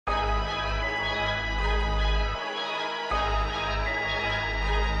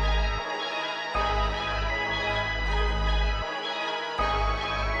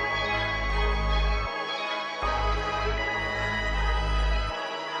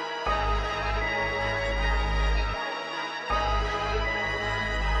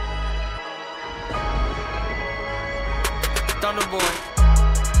ThunderBoy.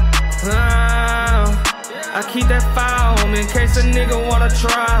 I keep that fire on me in case a nigga wanna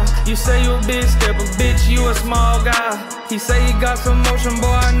try. You say you a big step, but bitch, you a small guy. He say he got some motion,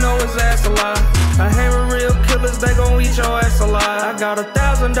 boy, I know his ass a lie. I hang with real killers, they gon' eat your ass alive. I got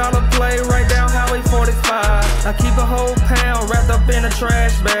 $1,000 play right down Highway 45. I keep a whole pound wrapped up in a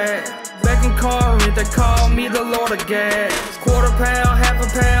trash bag. Back in car rent, they call me the Lord of Gas. Quarter pound, half a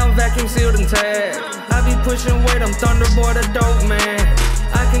pound, vacuum sealed and tagged. I be pushing weight, I'm ThunderBoy, the dope man.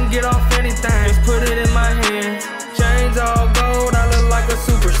 I can get off anything, just put it in my hand. Chains all gold, I look like a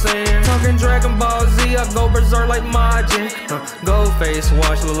Super Saiyan. Talking Dragon Ball Z, I go berserk like Majin. Gold face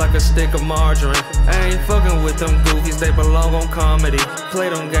wash, look like a stick of margarine. I ain't fucking with them goofies, they belong on comedy. Play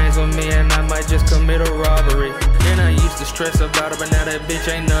them games with me and I might just commit a robbery. And I used to stress about it, but now that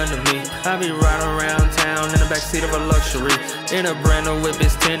bitch ain't none to me. I be riding around town in the backseat of a luxury. In a brand new whip,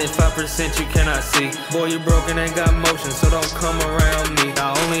 it's tinted, 5% you cannot see. Boy, you broken, ain't got motion, so don't come around me.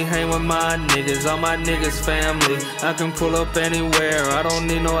 I only hang with my niggas, all my niggas family. I can pull up anywhere, I don't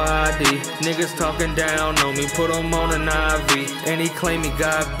need no ID. Niggas talking down on me, put him on an IV. And he claim he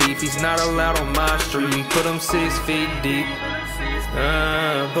got beef, he's not allowed on my street. We put him 6 feet deep.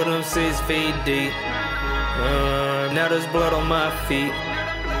 Put him 6 feet deep. Now there's blood on my feet.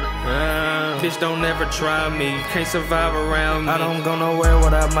 Bitch, don't ever try me. You can't survive around me. I don't go nowhere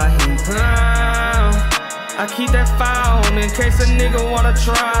without my heat. I keep that fire on me in case a nigga wanna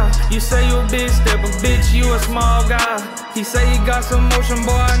try. You say you a big step, but bitch, you a small guy. He say he got some motion,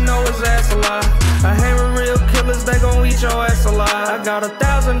 boy, I know his ass a lie. I hang with real killers, they gon' eat your ass alive. I got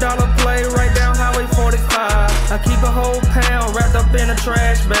 $1,000 play right down Highway 45. I keep a whole pound wrapped up in a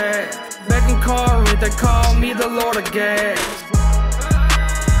trash bag. Back in car rent, they call me the Lord of Gas.